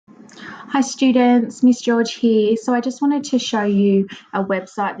Hi students, Miss George here. So I just wanted to show you a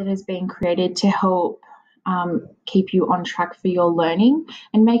website that has been created to help keep you on track for your learning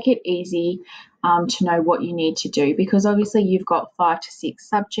and make it easy to know what you need to do, because obviously you've got 5 to 6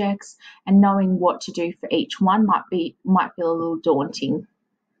 subjects and knowing what to do for each one might feel a little daunting.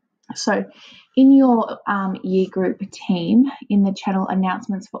 So in your year group team, in the channel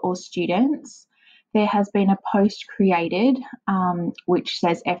announcements for all students, there has been a post created which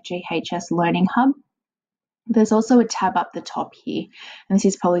says FGHS Learning Hub. There's also a tab up the top here, and this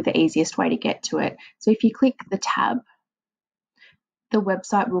is probably the easiest way to get to it. So if you click the tab, the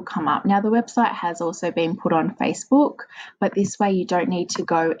website will come up. Now the website has also been put on Facebook, but this way you don't need to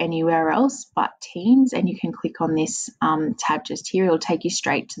go anywhere else but Teams, and you can click on this tab just here. It'll take you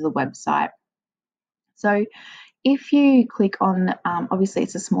straight to the website. So if you click on, obviously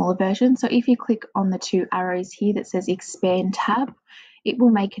it's a smaller version, so if you click on the 2 arrows here that says expand tab, it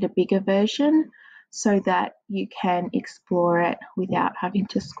will make it a bigger version so that you can explore it without having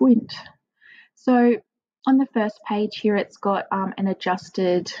to squint. So on the first page here, it's got an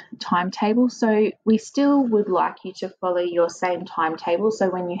adjusted timetable. So we still would like you to follow your same timetable. So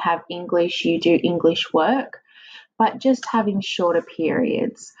when you have English, you do English work, but just having shorter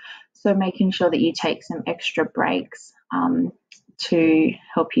periods. So making sure that you take some extra breaks to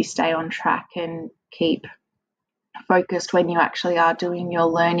help you stay on track and keep focused when you actually are doing your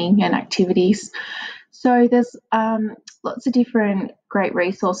learning and activities. So there's lots of different great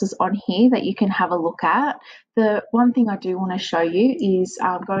resources on here that you can have a look at. The one thing I do want to show you is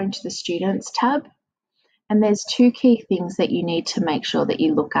going to the Students tab, and there's 2 key things that you need to make sure that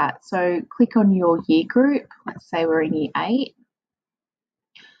you look at. So click on your year group. Let's say we're in year 8.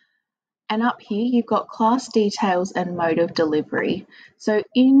 And up here, you've got class details and mode of delivery. So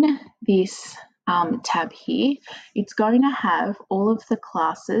in this tab here, it's going to have all of the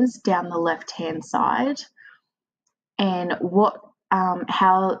classes down the left-hand side and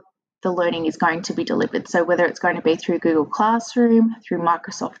how the learning is going to be delivered. So whether it's going to be through Google Classroom, through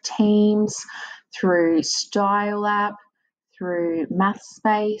Microsoft Teams, through Style App, through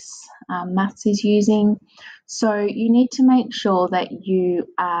MathSpace, Maths is using. So you need to make sure that you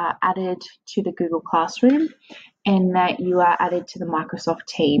are added to the Google Classroom and that you are added to the Microsoft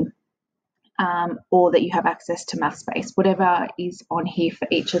team, or that you have access to MathSpace, whatever is on here for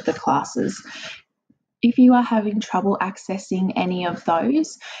each of the classes. If you are having trouble accessing any of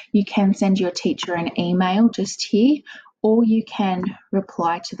those, you can send your teacher an email just here, or you can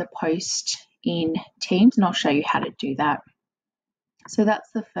reply to the post in Teams, and I'll show you how to do that. So that's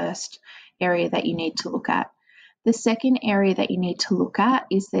the first area that you need to look at. The second area that you need to look at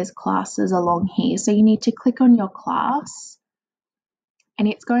is there's classes along here. So you need to click on your class, and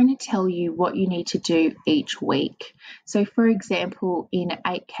it's going to tell you what you need to do each week. So for example, in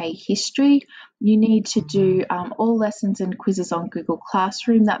 8K history, you need to do all lessons and quizzes on Google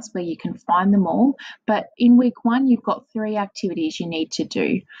Classroom. That's where you can find them all. But in week 1, you've got 3 activities you need to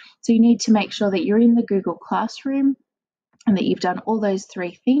do. So you need to make sure that you're in the Google Classroom and that you've done all those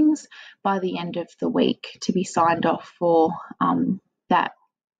 3 things by the end of the week to be signed off for that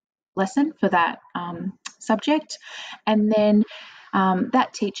lesson, for that subject. And then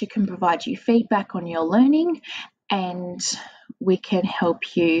that teacher can provide you feedback on your learning, and we can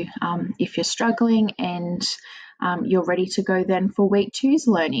help you if you're struggling and you're ready to go then for week 2's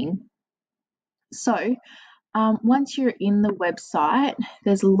learning. So once you're in the website,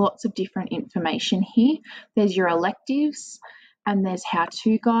 there's lots of different information here. There's your electives and there's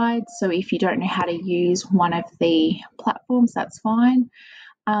how-to guides. So if you don't know how to use one of the platforms, that's fine.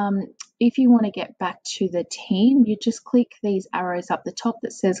 If you want to get back to the team, you just click these arrows up the top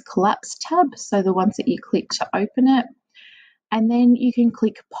that says Collapse tab, so the ones that you click to open it, and then you can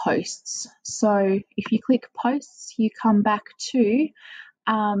click Posts. So if you click Posts, you come back to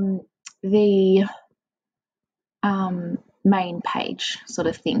the main page sort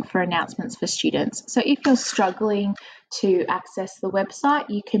of thing for announcements for students. So if you're struggling to access the website,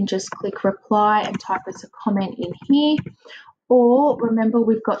 you can just click Reply and type as a comment in here. Or remember,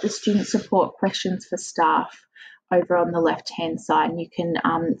 we've got the student support questions for staff over on the left-hand side, and you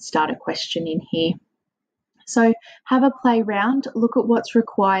can start a question in here. So have a play round, look at what's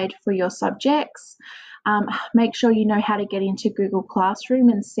required for your subjects. Make sure you know how to get into Google Classroom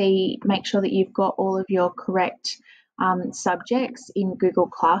and make sure that you've got all of your correct subjects in Google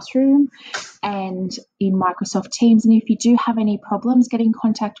Classroom and in Microsoft Teams. And if you do have any problems, get in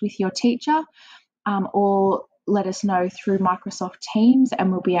contact with your teacher or let us know through Microsoft Teams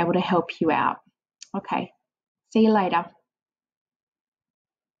and we'll be able to help you out. Okay, see you later.